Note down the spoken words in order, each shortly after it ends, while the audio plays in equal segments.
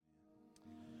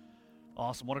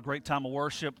Awesome. What a great time of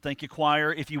worship. Thank you,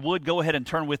 choir. If you would, go ahead and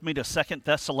turn with me to 2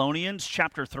 Thessalonians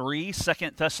chapter 3. 2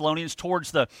 Thessalonians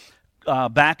towards the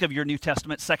back of your New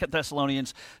Testament. 2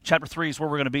 Thessalonians chapter 3 is where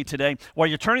we're going to be today. While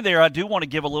you're turning there, I do want to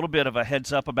give a little bit of a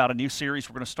heads up about a new series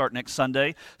we're going to start next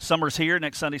Sunday. Summer's here.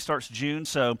 Next Sunday starts June,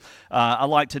 so I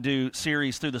like to do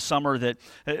series through the summer that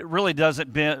it really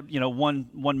doesn't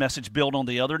one message build on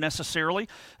the other necessarily,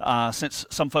 since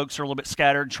some folks are a little bit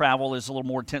scattered. Travel is a little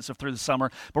more intensive through the summer.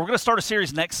 But we're going to start a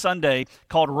series next Sunday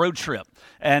called Road Trip,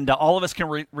 and all of us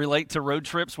can relate to road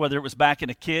trips, whether it was back in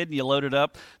a kid and you loaded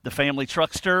up the family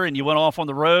truckster and you went off on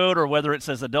the road, or whether it's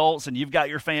as adults and you've got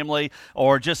your family,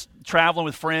 or just traveling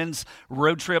with friends.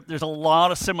 Road trip, there's a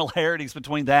lot of similarities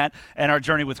between that and our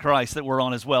journey with Christ that we're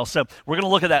on as well. So we're going to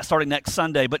look at that starting next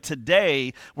Sunday. But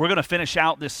today, we're going to finish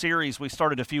out this series we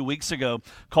started a few weeks ago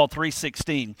called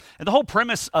 3:16. And the whole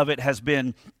premise of it has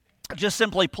been just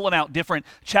simply pulling out different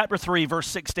chapter 3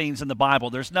 verse 16s in the Bible.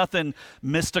 There's nothing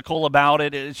mystical about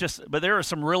it. But there are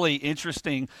some really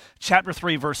interesting chapter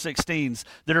 3 verse 16s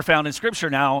that are found in Scripture.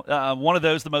 Now, one of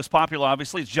those, the most popular,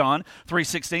 obviously, is John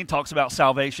 3:16, talks about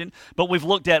salvation. But we've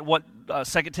looked at what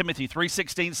 2 Timothy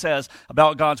 3:16 says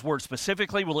about God's Word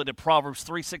specifically. We looked at Proverbs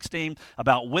 3:16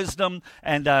 about wisdom.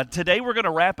 And today we're going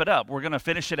to wrap it up. We're going to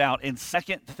finish it out in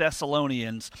 2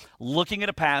 Thessalonians, looking at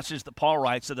a passage that Paul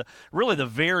writes at the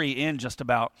very end just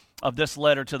about of this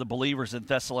letter to the believers in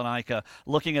Thessalonica,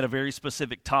 looking at a very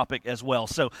specific topic as well.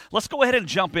 So let's go ahead and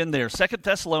jump in there. 2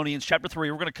 Thessalonians chapter 3,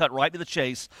 we're going to cut right to the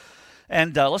chase.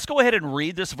 And let's go ahead and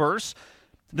read this verse.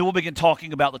 Then we'll begin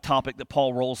talking about the topic that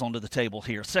Paul rolls onto the table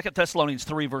here. 2 Thessalonians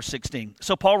 3, verse 16.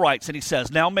 So Paul writes, and he says,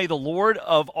 "Now may the Lord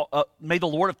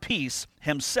of peace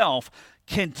himself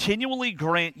continually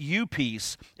grant you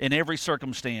peace in every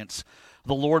circumstance.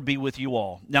 The Lord be with you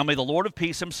all." Now may the Lord of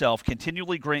peace himself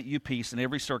continually grant you peace in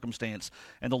every circumstance,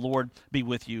 and the Lord be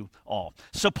with you all.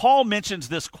 So Paul mentions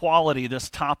this quality, this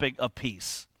topic of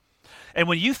peace. And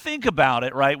when you think about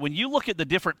it, right, when you look at the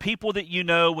different people that you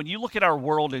know, when you look at our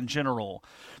world in general,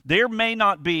 there may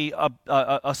not be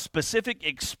a specific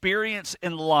experience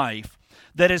in life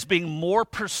that is being more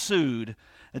pursued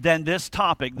than this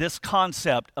topic, this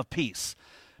concept of peace.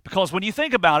 Because when you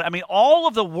think about it, I mean, all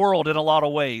of the world in a lot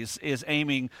of ways is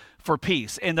aiming for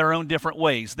peace in their own different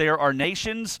ways. There are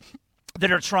nations that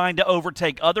are trying to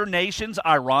overtake other nations,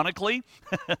 ironically,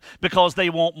 because they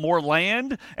want more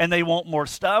land and they want more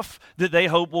stuff that they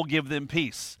hope will give them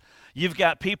peace. You've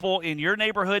got people in your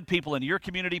neighborhood, people in your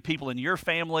community, people in your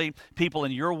family, people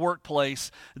in your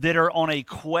workplace that are on a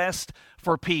quest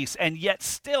for peace. And yet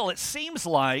still, it seems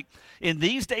like in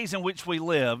these days in which we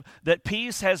live, that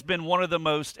peace has been one of the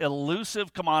most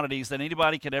elusive commodities that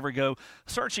anybody could ever go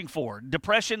searching for.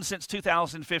 Depression since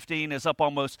 2015 is up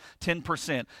almost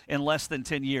 10% in less than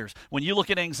 10 years. When you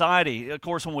look at anxiety, of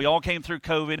course, when we all came through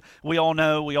COVID, we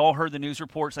all heard the news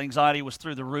reports, anxiety was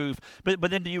through the roof.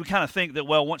 But then you kind of think that,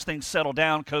 well, once things settle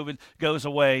down, COVID goes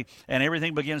away, and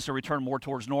everything begins to return more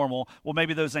towards normal, well,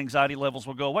 maybe those anxiety levels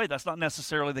will go away. That's not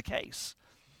necessarily the case.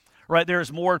 Right,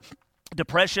 there's more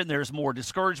depression, there's more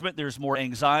discouragement, there's more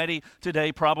anxiety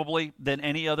today probably than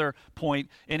any other point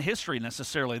in history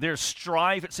necessarily. There's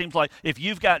strife. It seems like if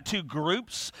you've got two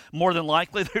groups, more than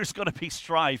likely there's going to be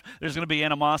strife. There's going to be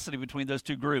animosity between those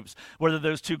two groups, whether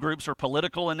those two groups are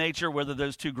political in nature, whether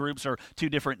those two groups are two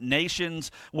different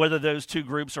nations, whether those two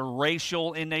groups are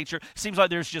racial in nature. It seems like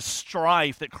there's just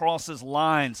strife that crosses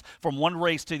lines from one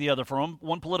race to the other, from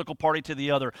one political party to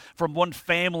the other, from one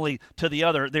family to the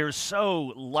other. There's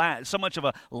so much of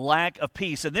a lack of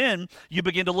peace. And then you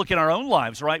begin to look in our own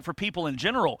lives, right, for people in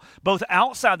general, both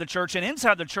outside the church and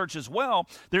inside the church as well.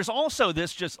 There's also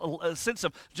this just a sense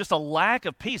of just a lack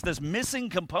of peace, this missing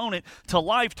component to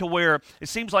life, to where it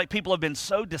seems like people have been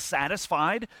so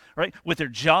dissatisfied, right, with their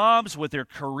jobs, with their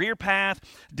career path,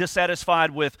 dissatisfied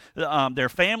with their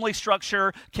family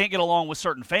structure, can't get along with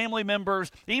certain family members.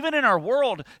 Even in our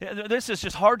world, this is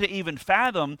just hard to even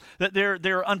fathom that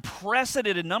there are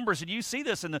unprecedented numbers, and you see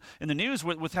this in the news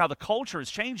with how the culture is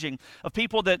changing, of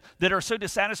people that are so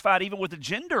dissatisfied even with the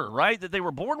gender, right, that they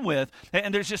were born with,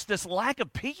 and there's just this lack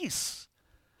of peace.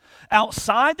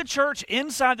 Outside the church,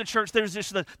 inside the church, there's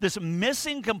this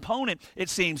missing component, it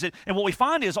seems. And what we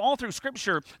find is all through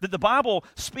Scripture that the Bible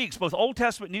speaks, both Old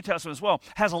Testament and New Testament as well,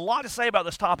 has a lot to say about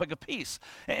this topic of peace.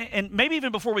 And maybe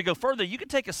even before we go further, you could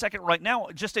take a second right now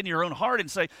just in your own heart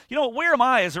and say, you know what, where am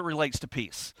I as it relates to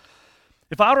peace?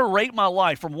 If I were to rate my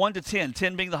life from 1 to 10,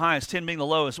 10 being the highest, 10 being the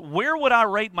lowest, where would I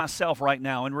rate myself right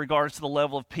now in regards to the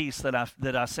level of peace that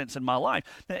I sense in my life?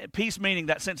 Peace meaning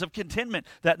that sense of contentment,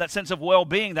 that sense of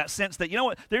well-being, that sense that, you know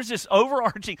what, there's this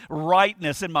overarching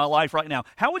rightness in my life right now.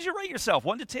 How would you rate yourself,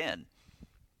 1 to 10?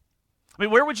 I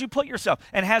mean, where would you put yourself?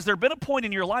 And has there been a point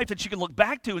in your life that you can look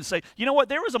back to and say, you know what,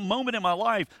 there was a moment in my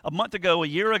life, a month ago, a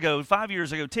year ago, 5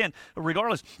 years ago, 10,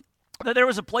 regardless, that there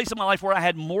was a place in my life where I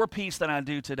had more peace than I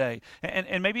do today.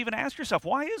 And maybe even ask yourself,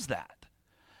 why is that?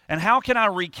 And how can I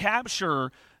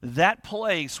recapture that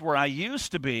place where I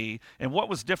used to be and what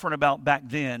was different about back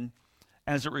then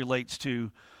as it relates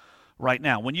to right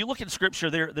now? When you look at Scripture,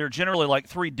 there are generally like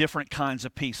three different kinds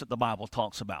of peace that the Bible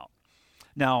talks about.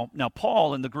 Now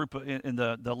Paul in the group in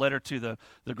the letter to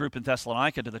the group in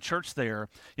Thessalonica, to the church there,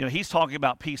 he's talking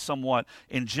about peace somewhat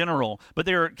in general, but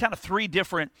there are kind of three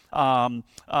different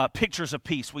pictures of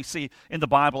peace we see in the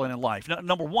Bible and in life.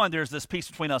 Number one, there's this peace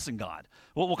between us and God.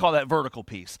 We'll call that vertical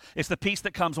peace. It's the peace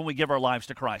that comes when we give our lives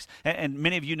to Christ. And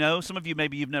many of you know, some of you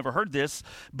maybe you've never heard this,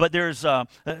 but there's a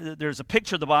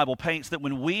picture the Bible paints that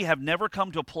when we have never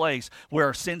come to a place where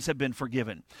our sins have been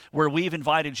forgiven, where we've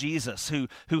invited Jesus, who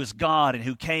is God and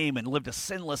who came and lived a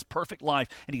sinless, perfect life,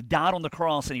 and he died on the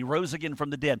cross and he rose again from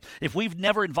the dead. If we've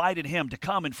never invited him to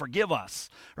come and forgive us,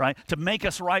 right, to make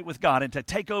us right with God and to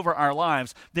take over our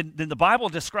lives, then the Bible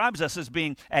describes us as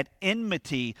being at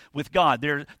enmity with God.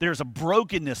 There's a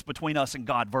brokenness between us and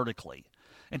God vertically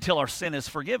until our sin is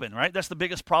forgiven, right? That's the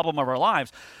biggest problem of our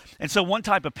lives. And so one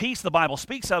type of peace the Bible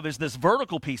speaks of is this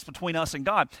vertical peace between us and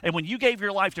God. And when you gave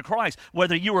your life to Christ,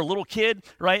 whether you were a little kid,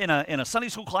 right, in a Sunday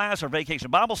school class or vacation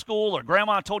Bible school, or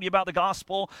grandma told you about the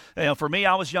gospel, for me,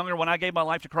 I was younger when I gave my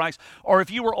life to Christ, or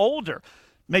if you were older,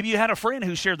 maybe you had a friend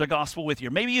who shared the gospel with you.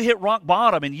 Maybe you hit rock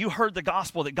bottom and you heard the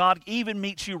gospel that God even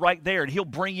meets you right there and he'll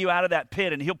bring you out of that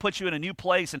pit and he'll put you in a new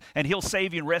place and he'll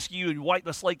save you and rescue you and wipe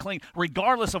the slate clean.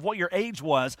 Regardless of what your age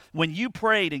was, when you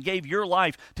prayed and gave your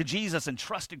life to Jesus and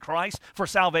trusted Christ for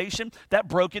salvation, that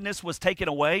brokenness was taken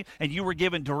away and you were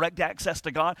given direct access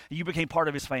to God and you became part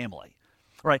of his family.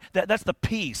 Right? That's the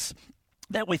peace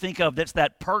that we think of, that's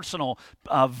that personal,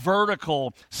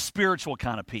 vertical, spiritual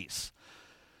kind of peace.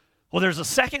 Well, there's a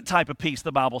second type of peace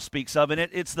the Bible speaks of, and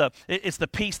it's the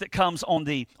peace that comes on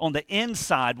the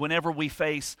inside whenever we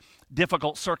face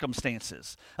difficult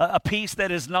circumstances. A peace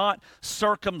that is not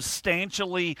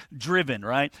circumstantially driven,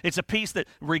 right? It's a peace that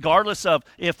regardless of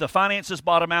if the finances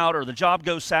bottom out or the job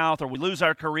goes south or we lose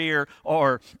our career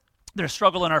or there's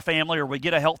struggle in our family or we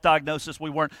get a health diagnosis we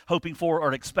weren't hoping for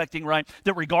or expecting, right?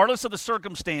 That regardless of the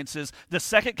circumstances, the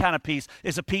second kind of peace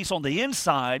is a peace on the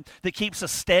inside that keeps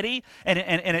us steady and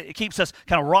it keeps us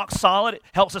kind of rock solid. It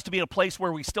helps us to be in a place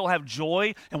where we still have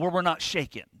joy and where we're not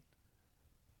shaken.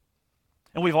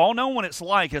 And we've all known what it's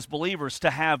like as believers to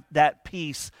have that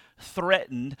peace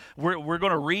threatened. We're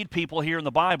going to read people here in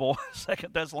the Bible, 2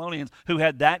 Thessalonians, who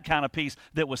had that kind of peace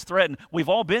that was threatened. We've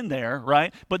all been there,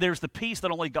 right? But there's the peace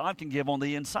that only God can give on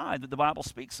the inside that the Bible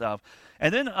speaks of.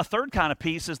 And then a third kind of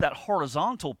peace is that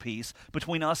horizontal peace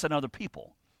between us and other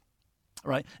people.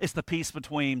 Right? It's the peace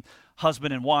between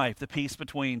husband and wife, the peace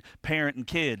between parent and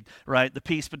kid, right? The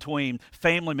peace between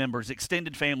family members,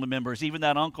 extended family members, even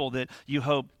that uncle that you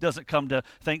hope doesn't come to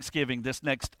Thanksgiving this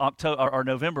next October or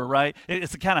November, right?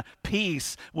 It's the kind of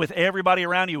peace with everybody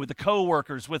around you, with the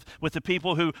coworkers, with the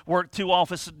people who work 2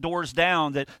 office doors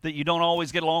down that you don't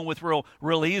always get along with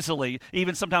real easily.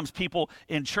 Even sometimes people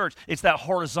in church. It's that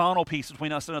horizontal peace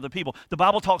between us and other people. The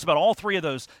Bible talks about all three of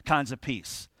those kinds of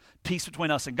peace. Peace between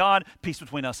us and God, peace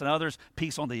between us and others,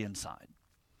 peace on the inside.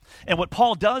 And what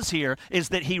Paul does here is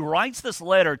that he writes this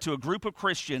letter to a group of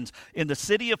Christians in the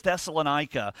city of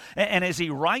Thessalonica. And as he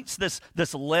writes this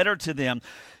letter to them,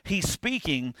 he's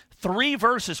speaking 3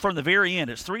 verses from the very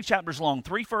end. It's 3 chapters long,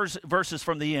 3 verses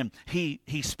from the end. He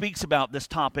speaks about this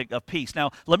topic of peace. Now,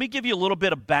 let me give you a little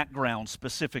bit of background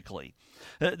specifically.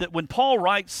 That when Paul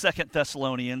writes 2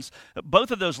 Thessalonians,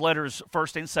 both of those letters,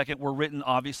 1st and 2nd, were written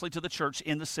obviously to the church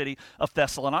in the city of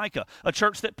Thessalonica, a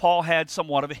church that Paul had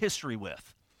somewhat of a history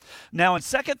with. Now in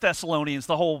 2 Thessalonians,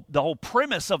 the whole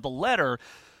premise of the letter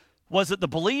was that the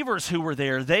believers who were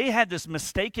there, they had this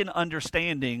mistaken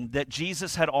understanding that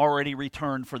Jesus had already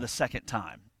returned for the second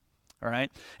time. All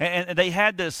right, and they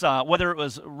had this, whether it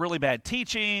was really bad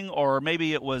teaching or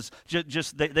maybe it was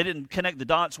just they didn't connect the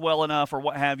dots well enough or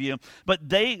what have you, but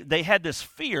they had this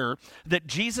fear that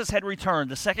Jesus had returned,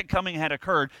 the second coming had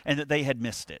occurred, and that they had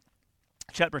missed it.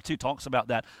 Chapter 2 talks about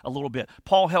that a little bit.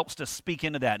 Paul helps to speak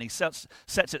into that, and he sets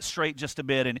it straight just a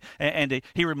bit, and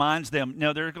he reminds them,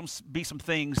 no, there are going to be some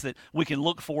things that we can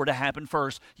look for to happen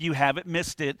first. You haven't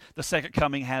missed it. The second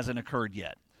coming hasn't occurred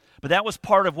yet. But that was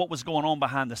part of what was going on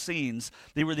behind the scenes.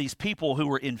 There were these people who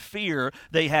were in fear.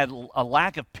 They had a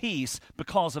lack of peace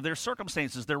because of their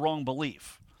circumstances, their wrong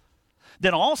belief.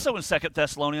 Then also in Second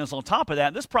Thessalonians, on top of that,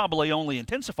 and this probably only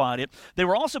intensified it, they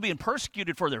were also being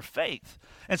persecuted for their faith.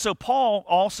 And so Paul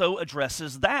also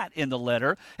addresses that in the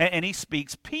letter, and he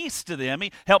speaks peace to them.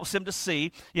 He helps them to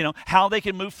see, how they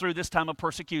can move through this time of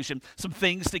persecution, some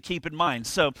things to keep in mind.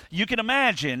 So you can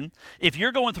imagine if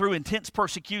you're going through intense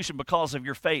persecution because of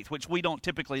your faith, which we don't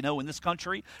typically know in this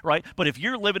country, right? But if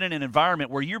you're living in an environment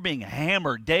where you're being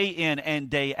hammered day in and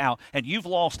day out, and you've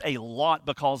lost a lot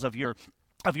because of your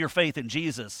faith in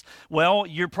Jesus, well,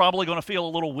 you're probably going to feel a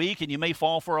little weak, and you may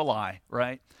fall for a lie,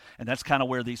 right? And that's kind of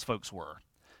where these folks were.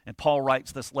 And Paul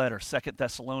writes this letter, 2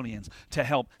 Thessalonians, to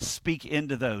help speak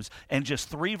into those. And just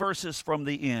 3 verses from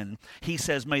the end, he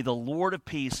says, "May the Lord of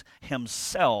peace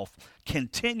himself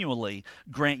continually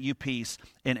grant you peace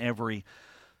in every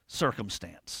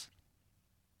circumstance."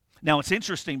 Now, it's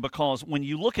interesting because when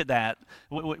you look at that,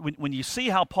 when you see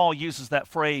how Paul uses that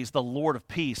phrase, the Lord of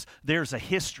peace, there's a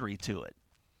history to it.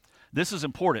 This is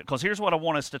important because here's what I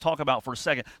want us to talk about for a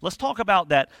second. Let's talk about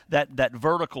that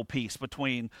vertical piece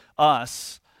between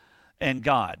us and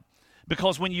God.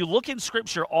 Because when you look in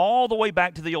Scripture all the way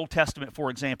back to the Old Testament,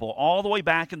 for example, all the way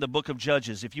back in the book of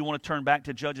Judges, if you want to turn back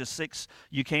to Judges 6,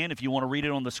 you can. If you want to read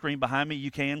it on the screen behind me,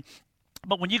 you can.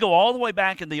 But when you go all the way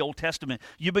back in the Old Testament,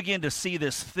 you begin to see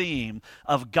this theme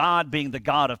of God being the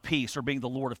God of peace or being the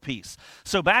Lord of peace.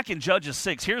 So back in Judges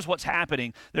 6, here's what's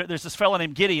happening. There's this fellow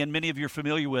named Gideon, many of you are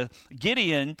familiar with.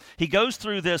 Gideon, he goes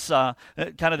through this kind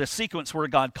of this sequence where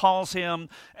God calls him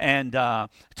and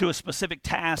to a specific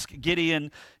task.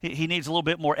 Gideon, he needs a little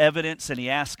bit more evidence, and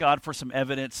he asks God for some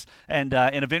evidence. And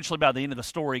eventually, by the end of the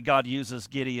story, God uses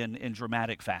Gideon in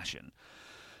dramatic fashion.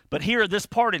 But here, this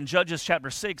part in Judges chapter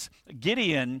 6,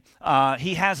 Gideon,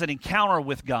 he has an encounter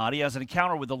with God. He has an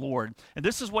encounter with the Lord. And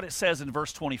this is what it says in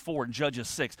verse 24 in Judges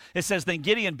 6. It says, "Then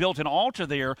Gideon built an altar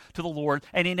there to the Lord,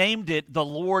 and he named it, 'The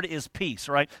Lord is Peace,'"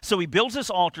 right? So he builds this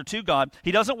altar to God.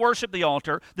 He doesn't worship the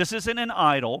altar. This isn't an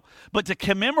idol. But to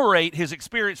commemorate his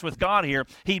experience with God here,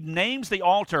 he names the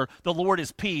altar, "The Lord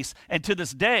is Peace." And to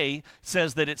this day,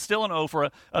 says that it's still an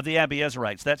Ophrah of the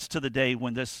Abiezrites. That's to the day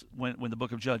when the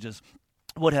book of Judges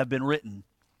would have been written.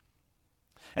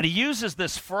 And he uses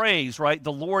this phrase, right?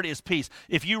 "The Lord is peace."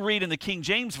 If you read in the King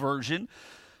James Version,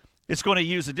 it's going to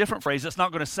use a different phrase. It's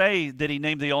not going to say that he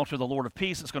named the altar the Lord of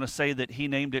Peace. It's going to say that he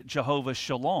named it Jehovah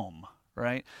Shalom,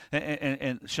 right?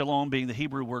 And Shalom being the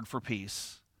Hebrew word for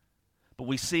peace. But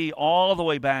we see all the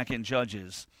way back in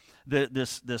Judges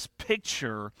this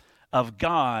picture of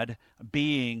God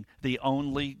being the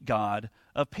only God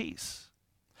of peace.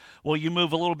 Well, you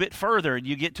move a little bit further and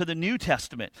you get to the New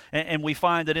Testament. And we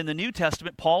find that in the New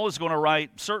Testament, Paul is going to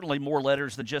write certainly more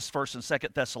letters than just 1st and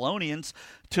 2nd Thessalonians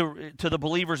to the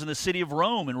believers in the city of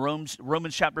Rome. In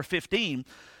Romans chapter 15,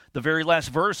 the very last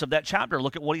verse of that chapter,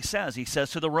 look at what he says. He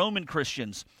says to the Roman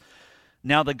Christians,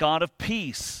 "Now the God of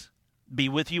peace be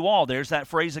with you all." There's that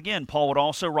phrase again. Paul would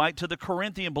also write to the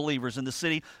Corinthian believers in the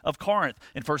city of Corinth.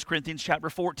 In 1 Corinthians chapter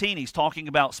 14, he's talking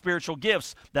about spiritual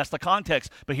gifts. That's the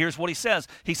context. But here's what he says.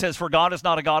 He says, "For God is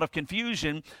not a God of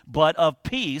confusion, but of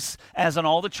peace, as in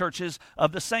all the churches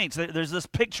of the saints." There's this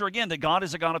picture again that God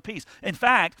is a God of peace. In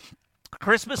fact,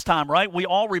 Christmas time, right? We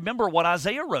all remember what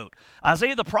Isaiah wrote.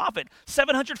 Isaiah the prophet,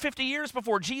 750 years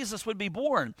before Jesus would be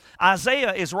born.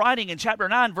 Isaiah is writing in chapter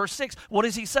 9, verse 6. What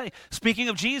does he say? Speaking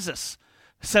of Jesus,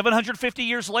 750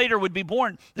 years later would be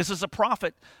born. This is a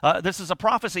prophet. This is a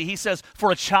prophecy. He says, "For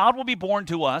a child will be born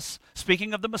to us,"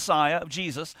 speaking of the Messiah, of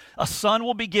Jesus, "a son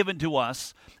will be given to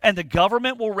us, and the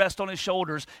government will rest on his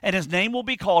shoulders, and his name will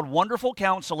be called Wonderful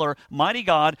Counselor, Mighty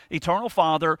God, Eternal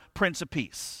Father, Prince of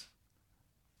Peace."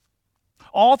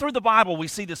 All through the Bible, we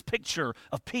see this picture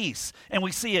of peace, and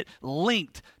we see it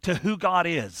linked to who God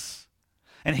is.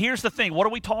 And here's the thing. What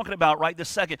are we talking about right this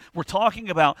second? We're talking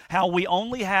about how we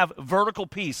only have vertical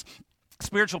peace,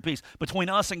 spiritual peace between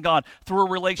us and God through a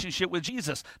relationship with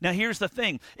Jesus. Now here's the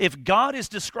thing. If God is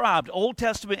described, Old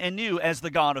Testament and New, as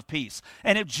the God of peace,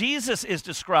 and if Jesus is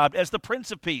described as the Prince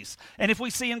of Peace, and if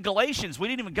we see in Galatians, we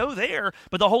didn't even go there,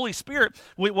 but the Holy Spirit,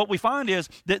 what we find is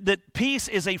that peace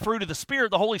is a fruit of the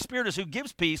Spirit. The Holy Spirit is who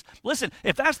gives peace. Listen,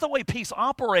 if that's the way peace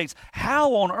operates,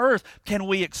 how on earth can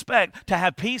we expect to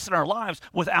have peace in our lives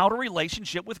without a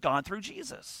relationship with God through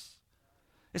Jesus?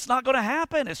 It's not going to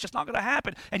happen. It's just not going to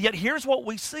happen. And yet here's what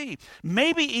we see,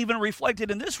 maybe even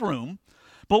reflected in this room,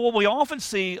 but what we often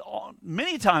see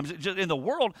many times in the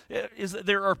world is that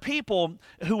there are people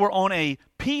who are on a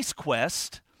peace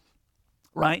quest,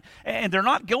 right? And they're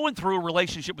not going through a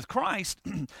relationship with Christ.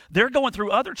 They're going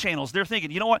through other channels. They're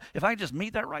thinking, you know what, if I can just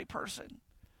meet that right person,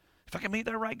 if I can meet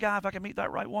that right guy, if I can meet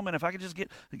that right woman, if I can just get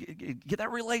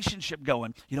that relationship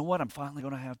going, you know what, I'm finally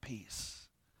going to have peace.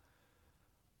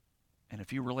 And a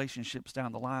few relationships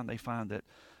down the line, they find that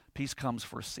peace comes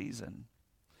for a season,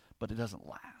 but it doesn't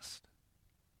last.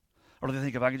 Or they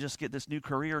think, if I can just get this new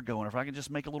career going, or if I can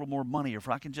just make a little more money, or if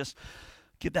I can just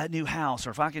get that new house, or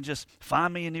if I can just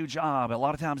find me a new job. A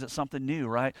lot of times it's something new,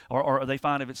 right? Or they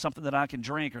find if it's something that I can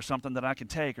drink, or something that I can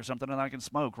take, or something that I can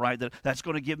smoke, right? That's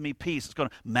going to give me peace. It's going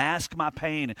to mask my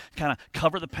pain and kind of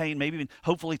cover the pain, maybe even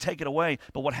hopefully take it away.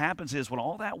 But what happens is when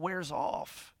all that wears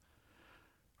off,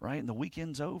 right, and the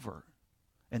weekend's over,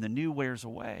 and the new wears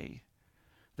away,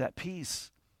 that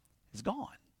peace is gone.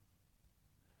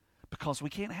 Because we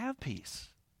can't have peace.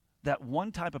 That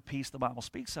one type of peace the Bible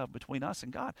speaks of between us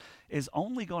and God is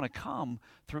only going to come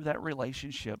through that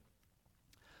relationship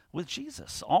with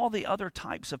Jesus. All the other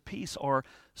types of peace are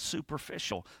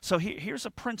superficial. So here's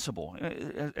a principle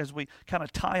as we kind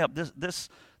of tie up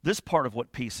this part of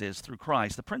what peace is through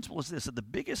Christ. The principle is this, that the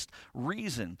biggest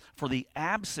reason for the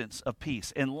absence of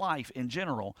peace in life in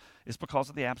general is because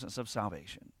of the absence of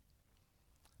salvation.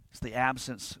 It's the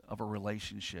absence of a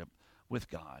relationship with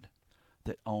God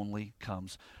that only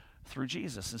comes through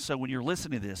Jesus. And so when you're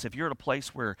listening to this, if you're at a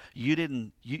place where you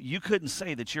couldn't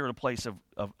say that you're at a place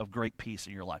of great peace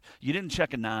in your life. You didn't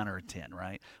check a 9 or a 10,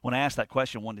 right? When I asked that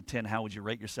question, 1 to 10, how would you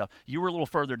rate yourself? You were a little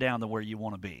further down than where you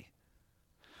want to be.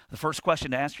 The first question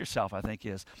to ask yourself, I think,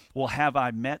 is, well, have I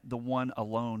met the one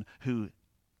alone who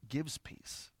gives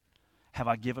peace? Have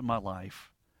I given my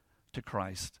life to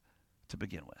Christ to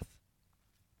begin with?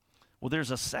 Well,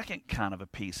 there's a second kind of a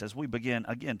peace. As we begin,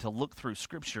 again, to look through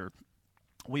Scripture,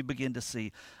 we begin to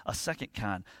see a second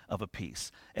kind of a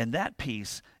peace. And that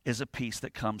peace is a peace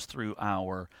that comes through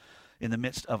in the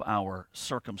midst of our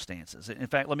circumstances. In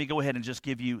fact, let me go ahead and just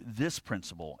give you this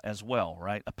principle as well,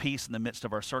 right? A peace in the midst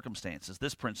of our circumstances.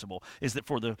 This principle is that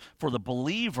for the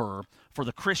believer, for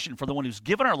the Christian, for the one who's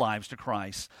given our lives to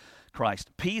Christ,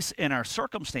 peace in our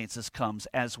circumstances comes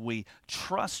as we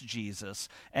trust Jesus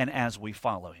and as we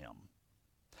follow him.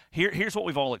 Here's what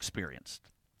we've all experienced.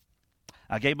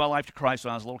 I gave my life to Christ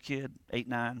when I was a little kid, 8,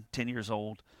 9, 10 years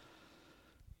old.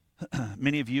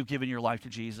 Many of you have given your life to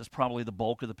Jesus, probably the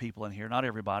bulk of the people in here. Not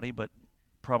everybody, but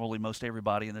probably most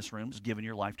everybody in this room has given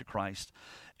your life to Christ.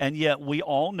 And yet we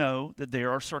all know that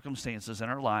there are circumstances in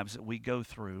our lives that we go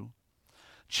through,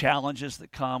 challenges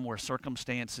that come where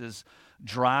circumstances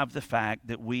drive the fact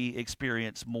that we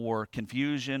experience more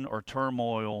confusion or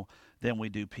turmoil than we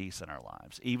do peace in our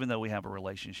lives, even though we have a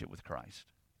relationship with Christ.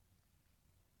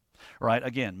 Right?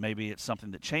 Again, maybe it's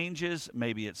something that changes,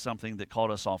 maybe it's something that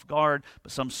caught us off guard,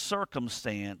 but some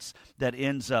circumstance that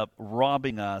ends up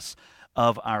robbing us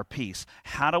of our peace.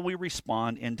 How do we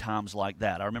respond in times like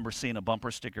that? I remember seeing a bumper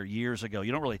sticker years ago.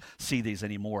 You don't really see these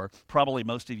anymore. Probably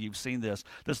most of you have seen this.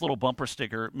 This little bumper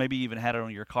sticker, maybe you even had it on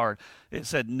your card. It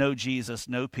said, "No Jesus,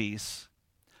 no peace.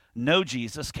 No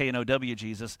Jesus, K-N-O-W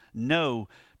Jesus, no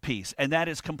peace." And that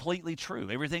is completely true.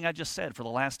 Everything I just said for the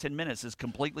last 10 minutes is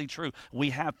completely true. We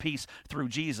have peace through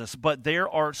Jesus, but there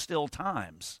are still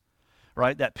times,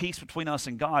 right? That peace between us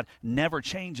and God never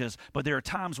changes, but there are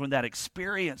times when that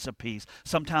experience of peace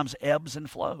sometimes ebbs and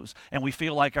flows, and we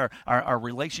feel like our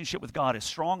relationship with God is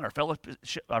strong, our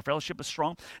fellowship is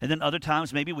strong, and then other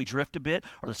times maybe we drift a bit,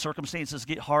 or the circumstances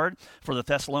get hard. For the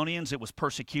Thessalonians, it was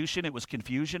persecution, it was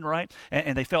confusion, right?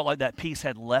 And they felt like that peace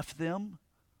had left them.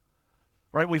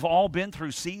 Right? We've all been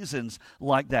through seasons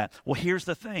like that. Well, here's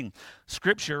the thing.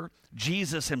 Scripture,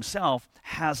 Jesus himself,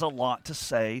 has a lot to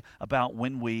say about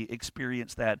when we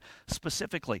experience that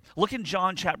specifically. Look in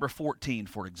John chapter 14,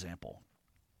 for example.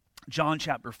 John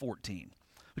chapter 14.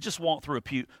 We'll just walk through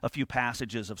a few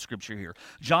passages of Scripture here.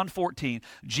 John 14,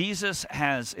 Jesus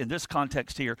has, in this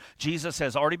context here, Jesus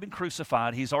has already been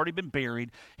crucified. He's already been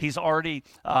buried. He's already,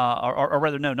 or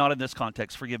rather, no, not in this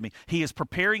context, forgive me. He is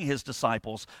preparing his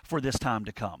disciples for this time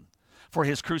to come, for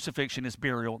his crucifixion, his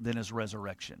burial, then his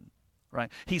resurrection.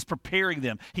 Right? He's preparing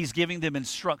them. He's giving them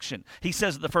instruction. He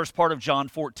says in the first part of John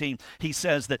 14, he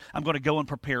says that I'm going to go and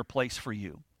prepare a place for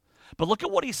you. But look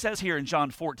at what he says here in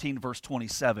John 14, verse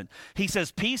 27. He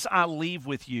says, "Peace I leave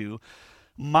with you,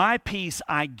 my peace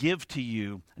I give to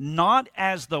you, not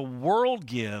as the world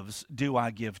gives do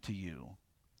I give to you.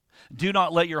 Do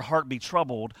not let your heart be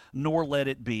troubled, nor let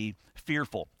it be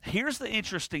fearful." Here's the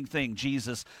interesting thing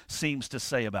Jesus seems to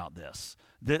say about this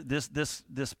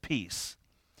peace.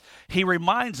 He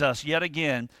reminds us yet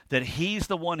again that he's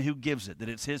the one who gives it, that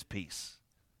it's his peace.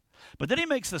 But then he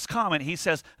makes this comment. He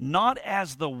says, "Not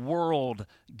as the world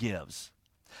gives."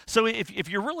 So if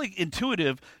you're really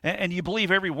intuitive and you believe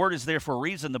every word is there for a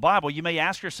reason in the Bible, you may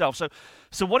ask yourself,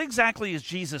 so what exactly is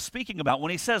Jesus speaking about?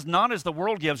 When he says, "Not as the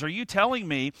world gives," are you telling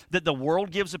me that the world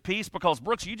gives a peace? Because,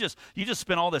 Brooks, you just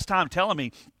spent all this time telling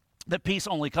me that peace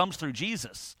only comes through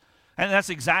Jesus. And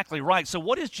that's exactly right. So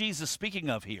what is Jesus speaking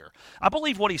of here? I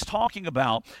believe what he's talking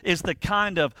about is the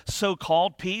kind of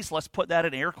so-called peace, let's put that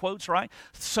in air quotes, right?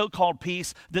 So-called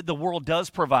peace that the world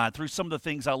does provide through some of the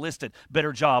things I listed.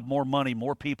 Better job, more money,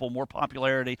 more people, more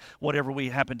popularity, whatever we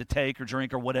happen to take or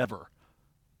drink or whatever.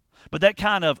 But that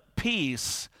kind of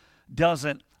peace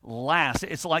doesn't last.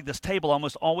 It's like this table. I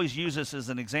almost always use this as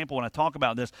an example when I talk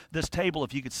about this. This table,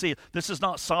 if you could see it, this is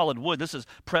not solid wood. This is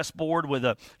pressed board with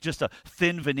just a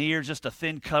thin veneer, just a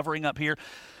thin covering up here.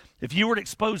 If you were to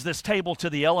expose this table to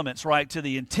the elements, right, to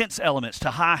the intense elements,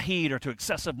 to high heat or to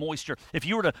excessive moisture, if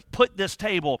you were to put this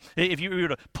table, if you were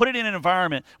to put it in an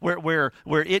environment where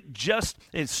it just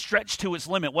is stretched to its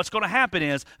limit, what's going to happen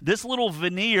is this little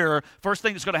veneer, first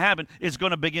thing that's going to happen is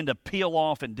going to begin to peel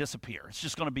off and disappear. It's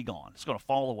just going to be gone. It's going to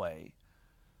fall away.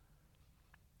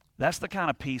 That's the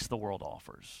kind of peace the world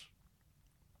offers.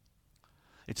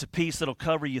 It's a peace that'll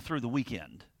cover you through the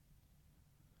weekend,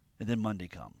 and then Monday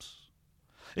comes.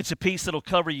 It's a peace that'll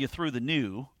cover you through the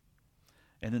new,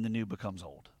 and then the new becomes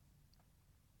old.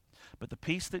 But the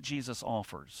peace that Jesus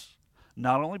offers,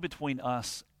 not only between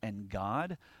us and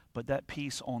God, but that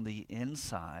peace on the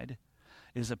inside,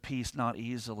 is a peace not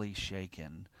easily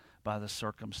shaken by the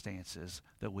circumstances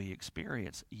that we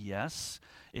experience. Yes,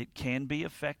 it can be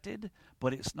affected,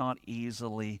 but it's not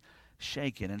easily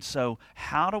shaken. And so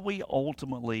how do we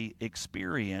ultimately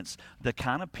experience the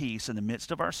kind of peace in the midst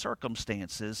of our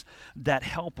circumstances that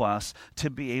help us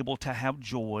to be able to have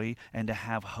joy and to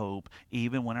have hope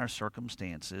even when our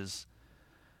circumstances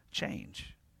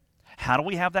change? How do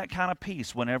we have that kind of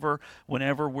peace whenever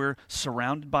we're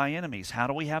surrounded by enemies? How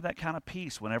do we have that kind of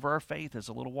peace whenever our faith is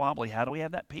a little wobbly? How do we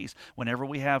have that peace whenever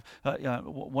we have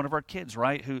one of our kids,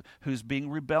 right, who's being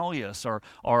rebellious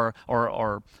or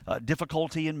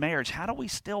difficulty in marriage? How do we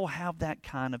still have that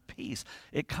kind of peace?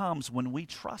 It comes when we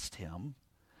trust Him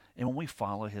and when we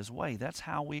follow His way. That's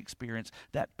how we experience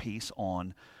that peace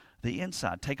on the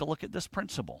inside. Take a look at this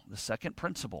principle, the second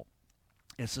principle.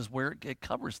 This is where it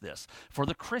covers this. For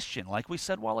the Christian, like we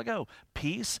said a while ago,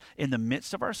 peace in the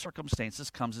midst of our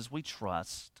circumstances comes as we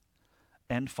trust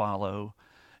and follow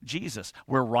Jesus.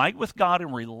 We're right with God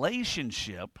in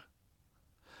relationship,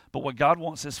 but what God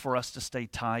wants is for us to stay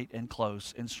tight and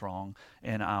close and strong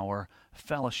in our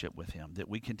fellowship with Him, that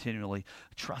we continually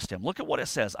trust Him. Look at what it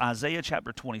says, Isaiah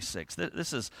chapter 26.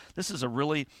 This is a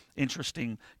really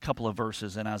interesting couple of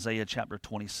verses in Isaiah chapter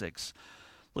 26.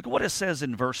 Look at what it says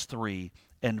in verse 3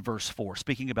 and verse 4,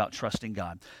 speaking about trusting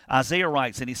God. Isaiah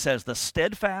writes, and he says, "The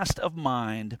steadfast of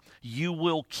mind you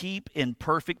will keep in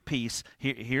perfect peace."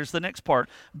 Here's the next part.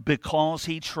 "Because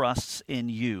he trusts in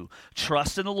you.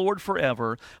 Trust in the Lord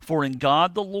forever, for in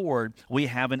God the Lord we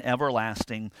have an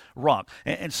everlasting rock."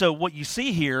 And so what you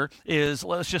see here is,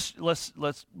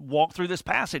 let's walk through this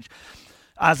passage.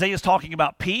 Isaiah is talking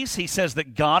about peace. He says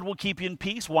that God will keep you in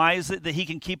peace. Why is it that He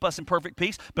can keep us in perfect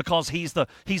peace? Because He's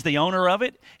the owner of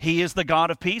it. He is the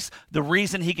God of peace. The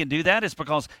reason He can do that is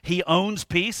because He owns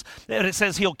peace. And it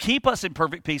says He'll keep us in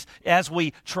perfect peace as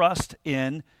we trust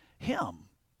in Him.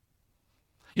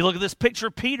 You look at this picture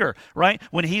of Peter, right?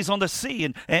 When he's on the sea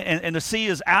and the sea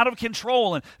is out of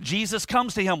control and Jesus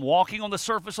comes to him walking on the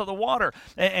surface of the water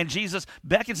and Jesus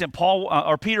beckons him.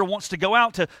 Peter wants to go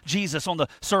out to Jesus on the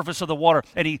surface of the water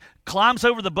and he climbs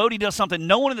over the boat. He does something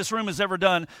no one in this room has ever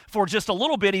done for just a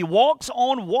little bit. He walks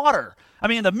on water. I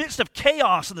mean, in the midst of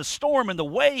chaos and the storm and the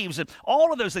waves and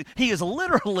all of those things, he is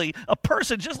literally a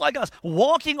person just like us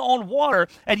walking on water.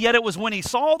 And yet it was when he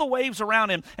saw the waves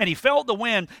around him and he felt the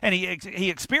wind and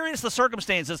he experienced the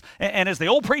circumstances. And as the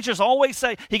old preachers always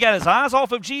say, he got his eyes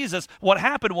off of Jesus. What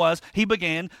happened was he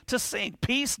began to sink.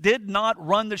 Peace did not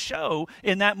run the show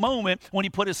in that moment when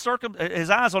he put his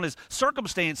eyes on his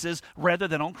circumstances rather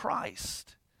than on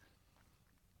Christ.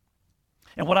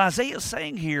 And what Isaiah is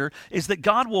saying here is that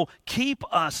God will keep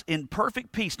us in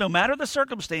perfect peace no matter the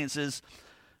circumstances.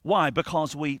 Why?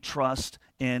 Because we trust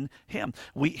in Him.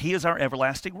 He is our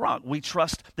everlasting rock. We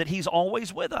trust that He's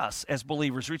always with us as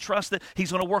believers. We trust that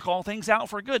He's going to work all things out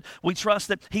for good. We trust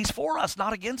that He's for us,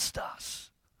 not against us.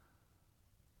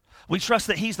 We trust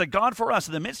that He's the God for us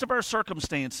in the midst of our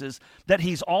circumstances, that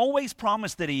He's always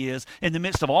promised that He is. In the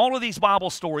midst of all of these Bible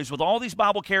stories, with all these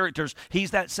Bible characters,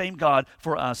 He's that same God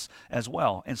for us as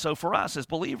well. And so for us as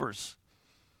believers,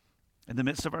 in the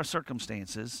midst of our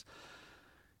circumstances,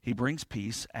 He brings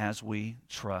peace as we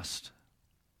trust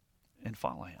and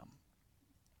follow Him.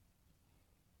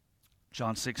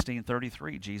 John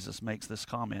 16:33, Jesus makes this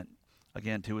comment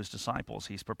again to His disciples.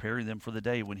 He's preparing them for the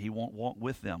day when He won't walk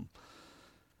with them.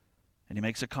 And He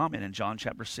makes a comment in John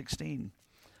chapter 16,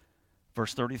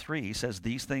 verse 33. He says,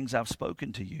 "These things I've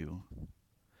spoken to you,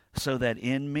 so that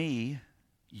in me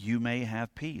you may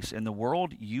have peace. In the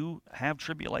world, you have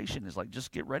tribulation. It's like,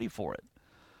 just get ready for it.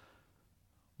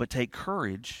 But take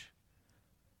courage,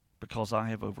 because I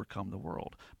have overcome the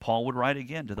world. Paul would write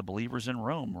again to the believers in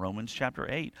Rome, Romans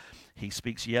chapter 8. He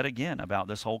speaks yet again about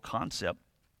this whole concept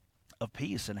of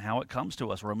peace and how it comes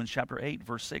to us. Romans chapter 8,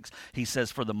 verse 6, he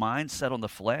says, "For the mind set on the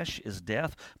flesh is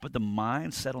death, but the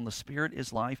mind set on the spirit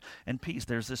is life and peace."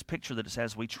 There's this picture that it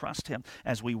says, as we trust him,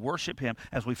 as we worship him,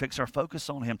 as we fix our focus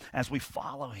on him, as we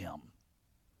follow him,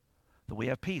 that we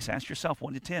have peace. Ask yourself,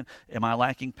 1 to 10, am I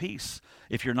lacking peace?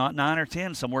 If you're not 9 or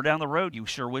 10, somewhere down the road, you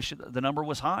sure wish the number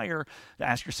was higher.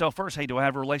 Ask yourself first, hey, do I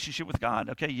have a relationship with God?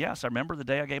 Okay, yes, I remember the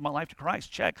day I gave my life to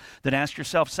Christ. Check. Then ask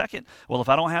yourself second, well, if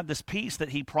I don't have this peace that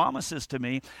he promises to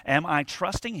me, am I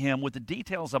trusting him with the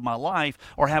details of my life,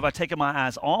 or have I taken my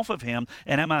eyes off of him,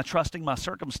 and am I trusting my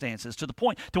circumstances to the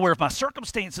point to where if my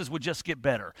circumstances would just get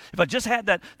better, if I just had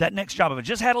that next job, if I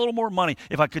just had a little more money,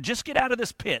 if I could just get out of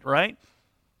this pit, right?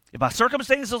 If my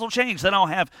circumstances will change, then I'll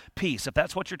have peace. If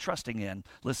that's what you're trusting in,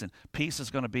 listen, peace is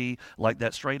going to be like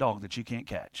that stray dog that you can't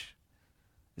catch.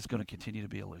 It's going to continue to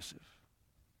be elusive.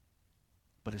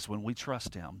 But it's when we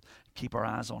trust him, keep our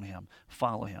eyes on him,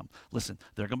 follow him. Listen,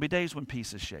 there are going to be days when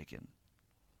peace is shaken.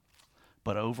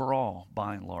 But overall,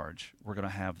 by and large, we're going to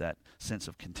have that sense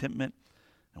of contentment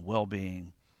and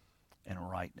well-being and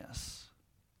rightness.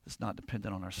 It's not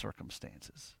dependent on our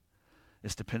circumstances.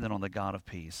 It's dependent on the God of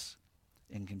peace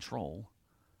in control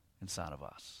inside of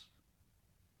us.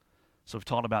 So we've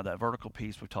talked about that vertical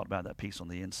peace. We've talked about that peace on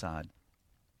the inside.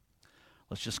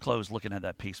 Let's just close looking at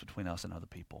that peace between us and other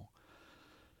people.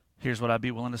 Here's what I'd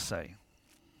be willing to say.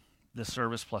 This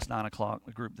service plus 9 o'clock,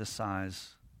 a group this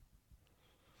size,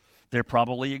 there are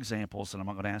probably examples, and I'm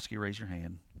not going to ask you to raise your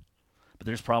hand, but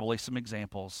there's probably some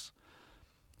examples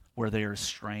where there is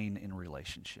strain in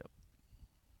relationship.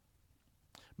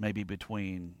 Maybe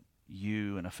between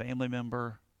you and a family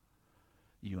member,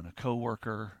 you and a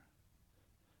coworker,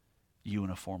 you and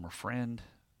a former friend.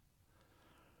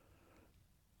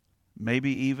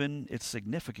 Maybe even it's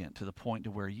significant to the point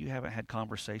to where you haven't had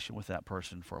conversation with that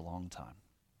person for a long time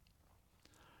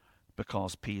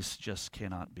because peace just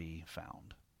cannot be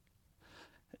found.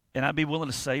 And I'd be willing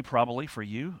to say probably for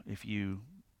you, if you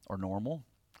are normal,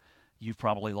 you've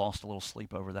probably lost a little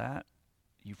sleep over that.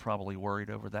 You've probably worried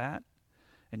over that.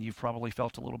 And you've probably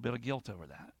felt a little bit of guilt over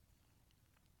that.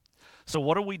 So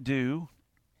what do we do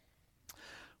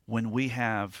when we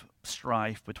have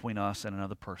strife between us and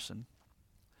another person?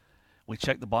 We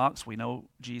check the box. We know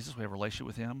Jesus. We have a relationship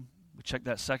with him. We check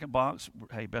that second box.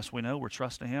 Hey, best we know, we're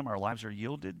trusting him. Our lives are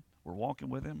yielded. We're walking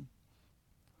with him.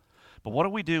 But what do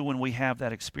we do when we have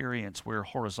that experience where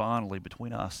horizontally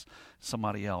between us and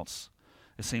somebody else,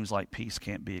 it seems like peace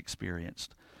can't be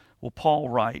experienced? Well, Paul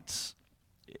writes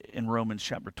in Romans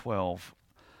chapter 12,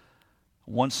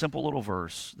 one simple little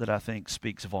verse that I think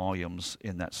speaks volumes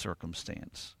in that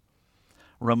circumstance.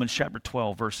 Romans chapter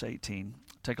 12, verse 18.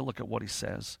 Take a look at what he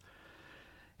says.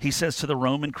 He says to the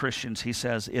Roman Christians, he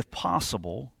says, if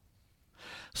possible,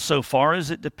 so far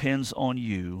as it depends on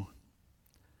you,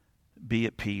 be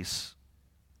at peace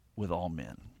with all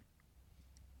men.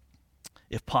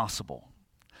 If possible.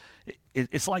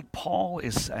 It's like Paul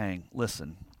is saying,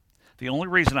 listen, the only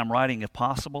reason I'm writing if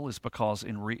possible is because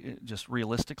just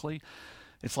realistically,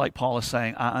 it's like Paul is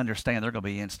saying, I understand there are going to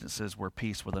be instances where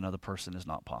peace with another person is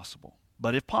not possible.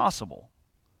 But if possible.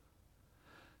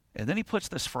 And then he puts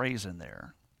this phrase in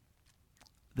there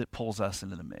that pulls us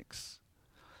into the mix.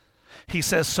 He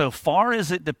says, so far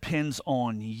as it depends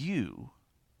on you,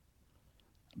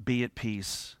 be at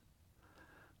peace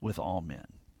with all men.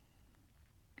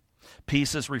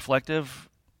 Peace is reflective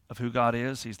of who God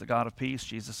is. He's the God of peace.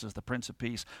 Jesus is the Prince of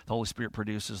Peace. The Holy Spirit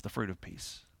produces the fruit of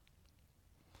peace.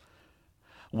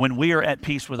 When we are at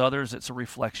peace with others, it's a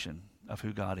reflection of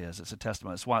who God is. It's a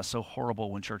testament. That's why it's so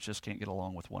horrible when churches can't get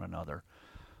along with one another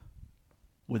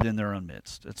within their own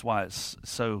midst. It's why it's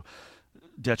so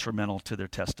detrimental to their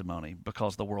testimony,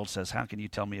 because the world says, how can you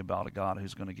tell me about a God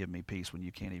who's going to give me peace when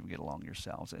you can't even get along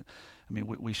yourselves? I mean,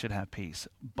 we should have peace.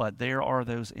 But there are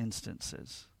those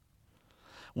instances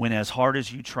when, as hard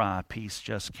as you try, peace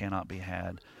just cannot be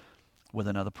had with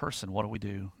another person. What do we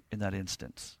do in that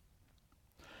instance?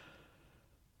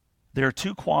 There are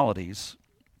two qualities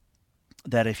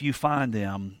that, if you find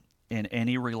them in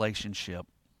any relationship,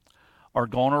 are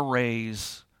going to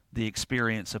raise the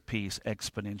experience of peace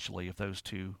exponentially if those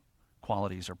two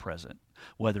qualities are present.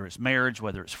 Whether it's marriage,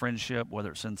 whether it's friendship,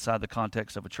 whether it's inside the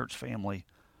context of a church family.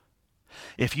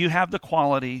 If you have the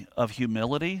quality of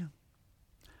humility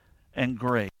and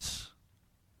grace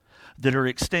that are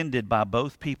extended by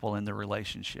both people in the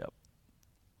relationship,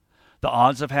 the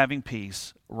odds of having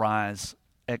peace rise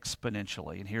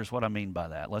exponentially. And here's what I mean by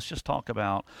that. Let's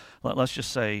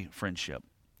just say friendship.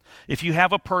 If you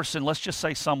have a person, let's just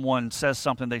say someone says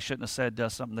something they shouldn't have said,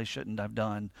 does something they shouldn't have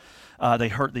done, they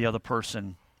hurt the other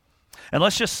person. And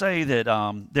let's just say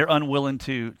that they're unwilling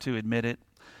to admit it.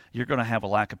 You're going to have a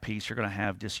lack of peace. You're going to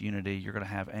have disunity. You're going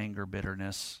to have anger,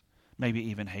 bitterness, maybe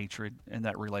even hatred, and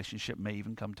that relationship may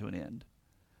even come to an end.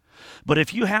 But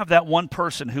if you have that one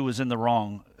person who is in the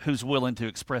wrong, who's willing to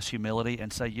express humility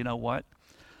and say, you know what,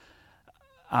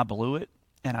 I blew it,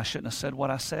 and I shouldn't have said what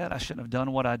I said. I shouldn't have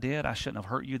done what I did. I shouldn't have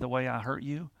hurt you the way I hurt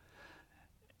you.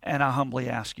 And I humbly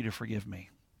ask you to forgive me.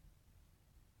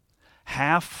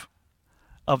 Half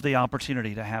of the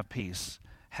opportunity to have peace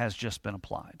has just been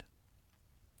applied.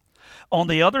 On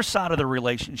the other side of the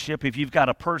relationship, if you've got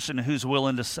a person who's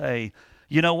willing to say,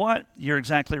 you know what, you're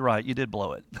exactly right, you did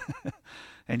blow it.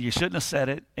 And you shouldn't have said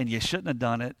it, and you shouldn't have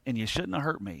done it, and you shouldn't have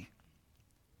hurt me.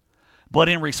 But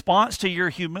in response to your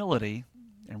humility,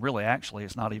 and really actually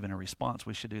it's not even a response,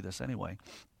 we should do this anyway,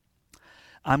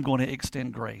 I'm going to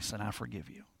extend grace and I forgive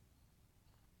you.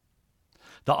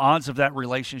 The odds of that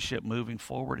relationship moving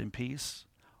forward in peace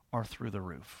are through the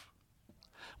roof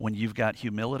when you've got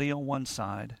humility on one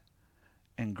side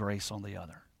and grace on the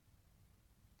other.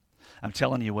 I'm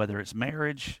telling you, whether it's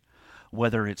marriage,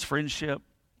 whether it's friendship,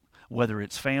 whether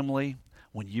it's family,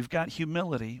 when you've got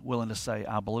humility willing to say,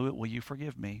 I blew it, will you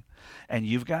forgive me? And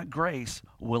you've got grace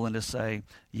willing to say,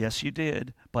 yes, you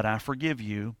did, but I forgive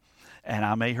you, and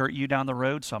I may hurt you down the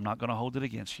road, so I'm not going to hold it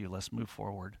against you. Let's move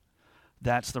forward.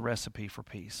 That's the recipe for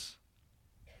peace.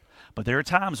 But there are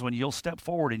times when you'll step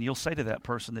forward and you'll say to that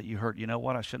person that you hurt, you know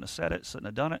what, I shouldn't have said it, shouldn't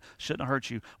have done it, shouldn't have hurt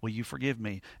you. Will you forgive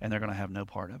me? And they're going to have no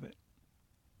part of it.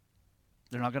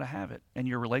 They're not going to have it. And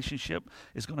your relationship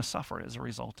is going to suffer as a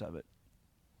result of it.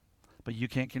 But you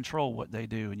can't control what they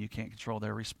do, and you can't control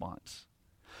their response.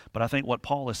 But I think what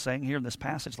Paul is saying here in this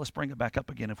passage, let's bring it back up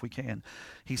again if we can.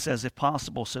 He says, if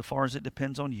possible, so far as it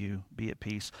depends on you, be at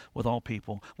peace with all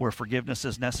people. Where forgiveness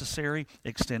is necessary,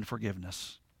 extend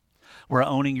forgiveness. Where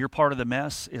owning your part of the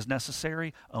mess is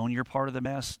necessary, own your part of the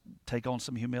mess, take on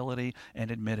some humility,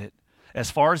 and admit it. As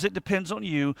far as it depends on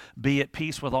you, be at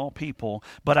peace with all people.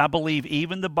 But I believe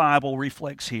even the Bible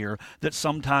reflects here that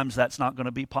sometimes that's not going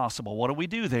to be possible. What do we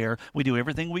do there? We do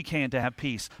everything we can to have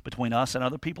peace between us and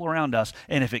other people around us.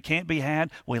 And if it can't be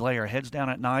had, we lay our heads down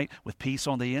at night with peace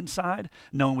on the inside,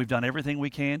 knowing we've done everything we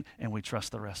can, and we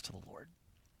trust the rest to the Lord.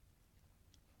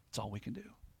 That's all we can do.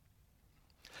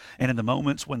 And in the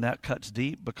moments when that cuts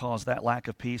deep because that lack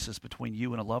of peace is between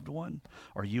you and a loved one,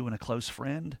 or you and a close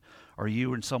friend, or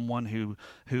you and someone who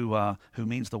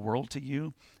means the world to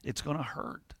you, it's going to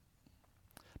hurt.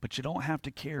 But you don't have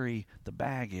to carry the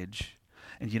baggage,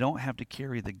 and you don't have to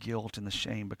carry the guilt and the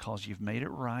shame because you've made it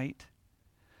right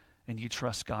and you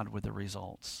trust God with the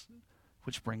results,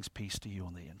 which brings peace to you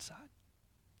on the inside.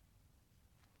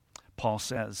 Paul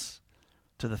says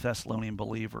to the Thessalonian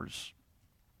believers,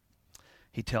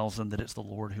 he tells them that it's the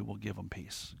Lord who will give them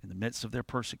peace. In the midst of their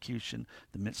persecution,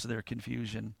 the midst of their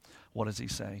confusion, what does he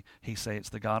say? He says it's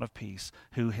the God of peace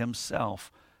who himself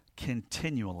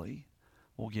continually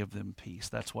will give them peace.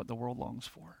 That's what the world longs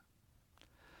for.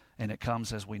 And it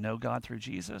comes as we know God through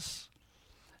Jesus.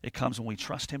 It comes when we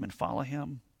trust him and follow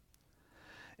him,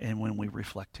 and when we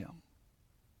reflect him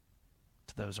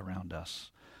to those around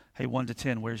us. Hey, 1 to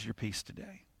 10, where's your peace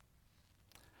today?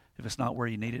 If it's not where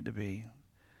you need it to be,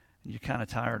 and you're kind of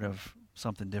tired of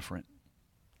something different,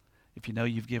 if you know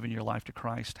you've given your life to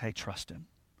Christ, hey, trust him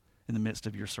in the midst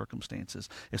of your circumstances.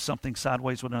 If something's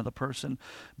sideways with another person,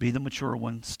 be the mature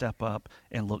one, step up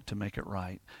and look to make it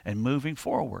right. And moving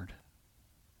forward,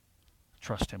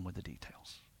 trust him with the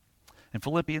details. And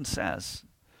Philippians says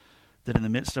that in the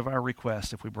midst of our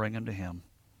request, if we bring them to him,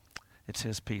 it's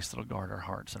his peace that will guard our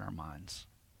hearts and our minds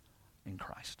in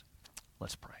Christ.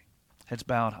 Let's pray. Heads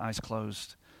bowed, eyes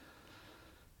closed.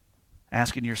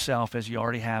 Asking yourself, as you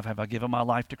already have I given my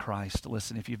life to Christ?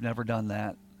 Listen, if you've never done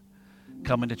that,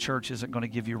 coming to church isn't going to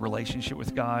give you a relationship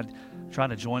with God.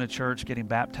 Trying to join a church, getting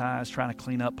baptized, trying to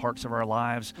clean up parts of our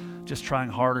lives, just trying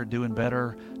harder, doing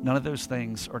better, none of those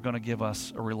things are going to give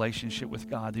us a relationship with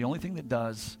God. The only thing that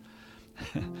does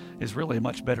is really a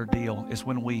much better deal is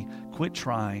when we quit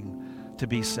trying to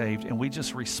be saved and we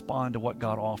just respond to what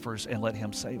God offers and let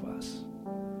him save us.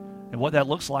 And what that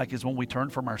looks like is when we turn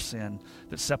from our sin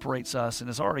that separates us and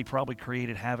has already probably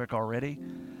created havoc already,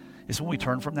 is when we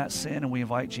turn from that sin and we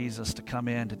invite Jesus to come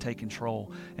in, to take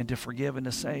control, and to forgive and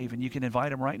to save. And you can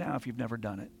invite him right now if you've never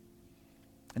done it.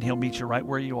 And he'll meet you right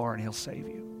where you are and he'll save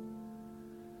you.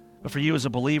 But for you as a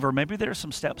believer, maybe there are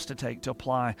some steps to take to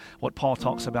apply what Paul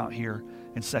talks about here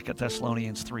in 2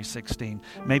 Thessalonians 3:16.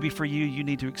 Maybe for you, you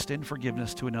need to extend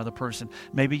forgiveness to another person.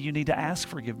 Maybe you need to ask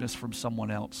forgiveness from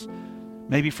someone else.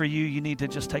 Maybe for you, you need to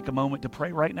just take a moment to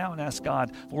pray right now and ask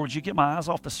God, Lord, would you get my eyes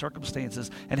off the circumstances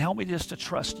and help me just to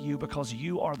trust you because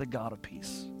you are the God of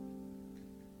peace.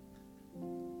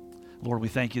 Lord, we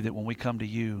thank you that when we come to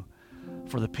you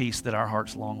for the peace that our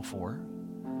hearts long for,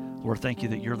 Lord, thank you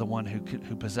that you're the one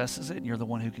who possesses it and you're the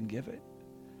one who can give it.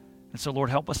 And so, Lord,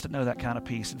 help us to know that kind of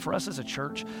peace. And for us as a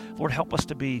church, Lord, help us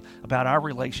to be about our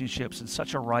relationships in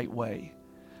such a right way,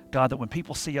 God, that when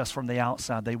people see us from the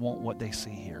outside, they want what they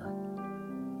see here.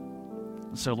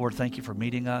 And so, Lord, thank you for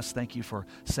meeting us. Thank you for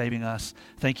saving us.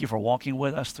 Thank you for walking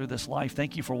with us through this life.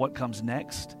 Thank you for what comes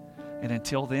next. And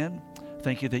until then,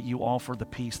 thank you that you offer the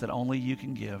peace that only you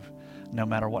can give, no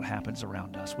matter what happens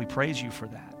around us. We praise you for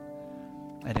that.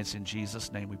 And it's in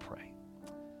Jesus' name we pray.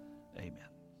 Amen.